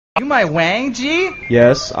You my Wang G?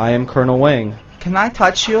 Yes, I am Colonel Wang. Can I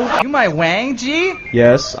touch you? You my Wang G?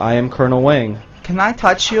 Yes, I am Colonel Wang. Can I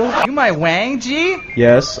touch you? You my Wang G?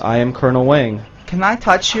 Yes, I am Colonel Wang. Can I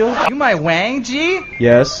touch you? You my Wang G?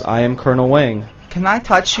 Yes, I am Colonel Wang. Can I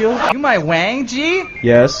touch you? You my Wang G?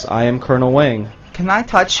 Yes, I am Colonel Wang. Can I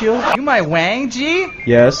touch you? You my Wang G?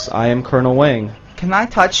 Yes, I am Colonel Wang. Can I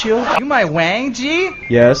touch you? You my Wang G?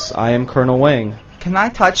 Yes, I am Colonel Wang. Can I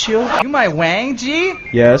touch you? You my Wang G?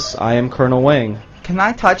 Yes, I am Colonel Wang. Can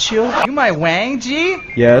I touch you? You my Wang G?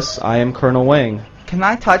 Yes, I am Colonel Wang. Can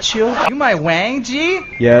I touch you? You my Wang G?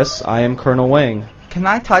 Yes, I am Colonel Wang. Can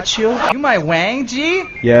I touch you? You my Wang G?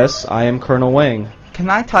 Yes, I am Colonel Wang.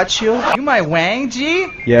 Can I touch you? You my Wang G?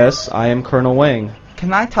 Yes, I am Colonel Wang.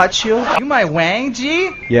 Can I touch you? You my Wang G?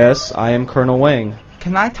 Yes, I am Colonel Wang.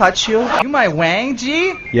 Can I touch you? You my Wang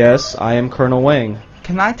G? Yes, I am Colonel Wang.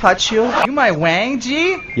 Can I touch you? You my Wang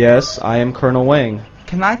G? Yes, I am Colonel Wang.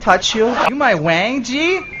 Can I touch you? You my Wang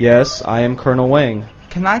G? Yes, I am Colonel Wang.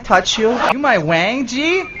 Can I touch you? You my Wang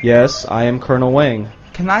G? Yes, I am Colonel Wang.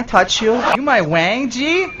 Can I touch you? You my Wang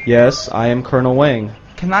G? Yes, I am Colonel Wang.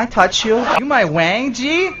 Can I touch you? You my Wang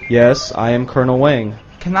G? Yes, I am Colonel Wang.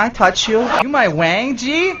 Can I touch you? You my Wang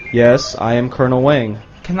G? Yes, I am Colonel Wang.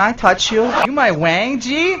 Can I touch you? You my Wang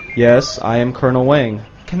G? Yes, I am Colonel Wang.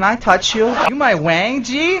 Can I touch you? You my Wang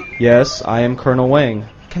G? Yes, I am Colonel Wang.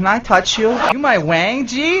 Can I touch you? You my Wang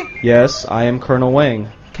G? Yes, I am Colonel Wang.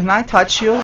 Can I touch you?